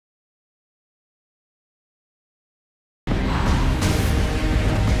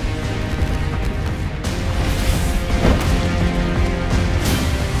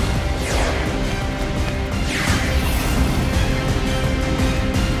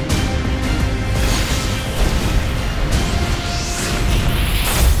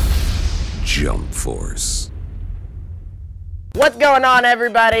Jump Force. What's going on,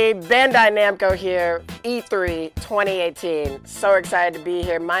 everybody? Bandai Namco here, E3 2018. So excited to be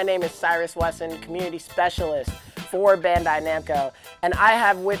here. My name is Cyrus Wesson, Community Specialist for Bandai Namco, and I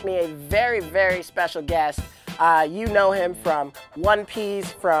have with me a very, very special guest. You know him from One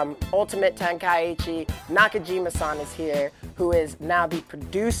Piece, from Ultimate Tenkaichi. Nakajima-san is here, who is now the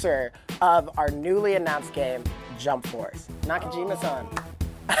producer of our newly announced game, Jump Force. Nakajima-san.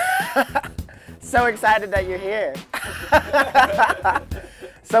 So excited that you're here.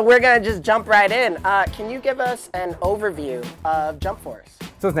 So we're gonna just jump right in. Can you give us an overview of Jump Force?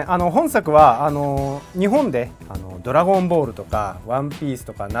 そうですね、本作は日本でドラゴンボールとかワンピース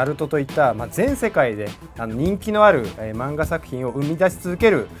とかナルトといった、全世界で人気のある、漫画作品を生み出し続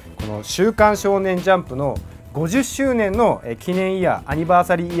けるこの週刊少年ジャンプの50周年の記念イヤー、アニバー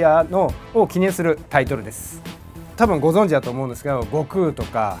サリーイヤーを記念するタイトルです。多分ご存知だと思うんですけど、悟空と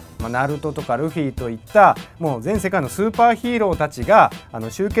か、ナルトとかルフィといったもう全世界のスーパーヒーローたちが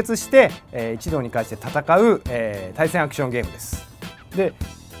集結して、一堂に会して戦う、対戦アクションゲームです。で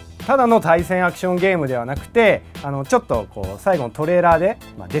ただの対戦アクションゲームではなくてちょっとこう最後のトレーラーで、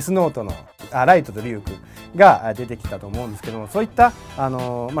デスノートのライトとリュウクが出てきたと思うんですけども、そういったキ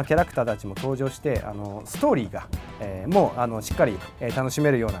ャラクターたちも登場してストーリーが、もうしっかり楽し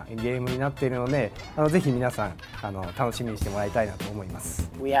めるようなゲームになっているのでぜひ皆さん楽しみにしてもらいたいなと思います。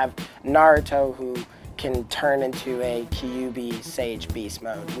We have Naruto who can turn into a Kyuubi Sage Beast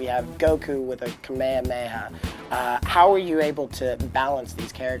mode. We have Goku with a Kamehameha. How are you able to balance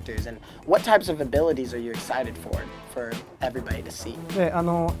these characters, and what types of abilities are you excited for everybody to see? で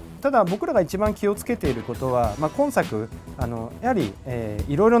ただ僕らが一番気をつけていることは、今作やはり、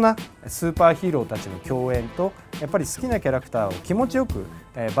いろいろなスーパーヒーローたちの共演とやっぱり好きなキャラクターを気持ちよく、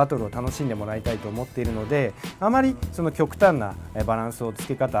バトルを楽しんでもらいたいと思っているので、あまりその極端なバランスをつ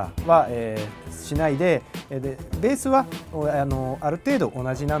け方は、しないで、ベースはある程度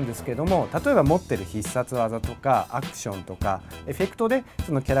同じなんですけども、例えば持ってる必殺技とかアクションとかエフェクトで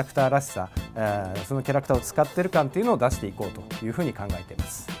そのキャラクターらしさ、そのキャラクターを使ってる感っていうのを出していこうというふうに考えていま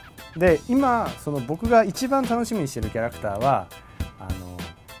す。で今その僕が一番楽しみにしているキャラクターは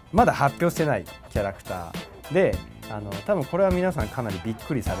まだ発表してないキャラクターで多分これは皆さんかなりびっ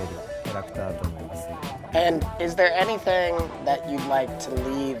くりされるキャラクターだと思います。And is there anything that you'd like to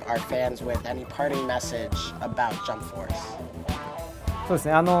leave our fans with? Any parting message about Jump Force? そうです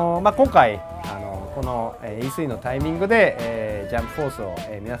ね、今回この E3 のタイミングで、ジャンプフォースを、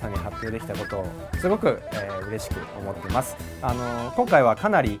皆さんに発表できたことをすごく、嬉しく思っています。今回はか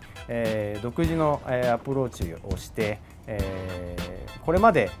なり、独自の、アプローチをして、これ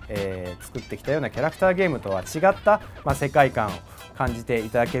まで、作ってきたようなキャラクターゲームとは違った、世界観を感じてい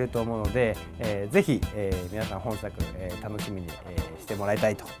ただけると思うので、ぜひ、皆さん本作、楽しみに、してもらいた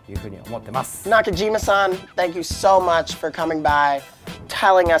いというふうに思ってます。Nakajima-san, thank you so much for coming by,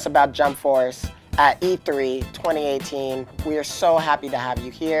 telling us about Jump Force at E3 2018. We are so happy to have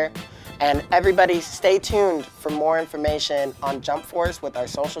you here. And everybody stay tuned for more information on Jump Force with our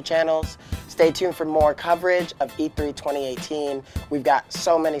social channels. Stay tuned for more coverage of E3 2018. We've got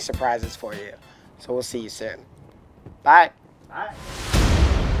so many surprises for you. So we'll see you soon. Bye.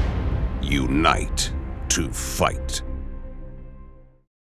 Unite to fight.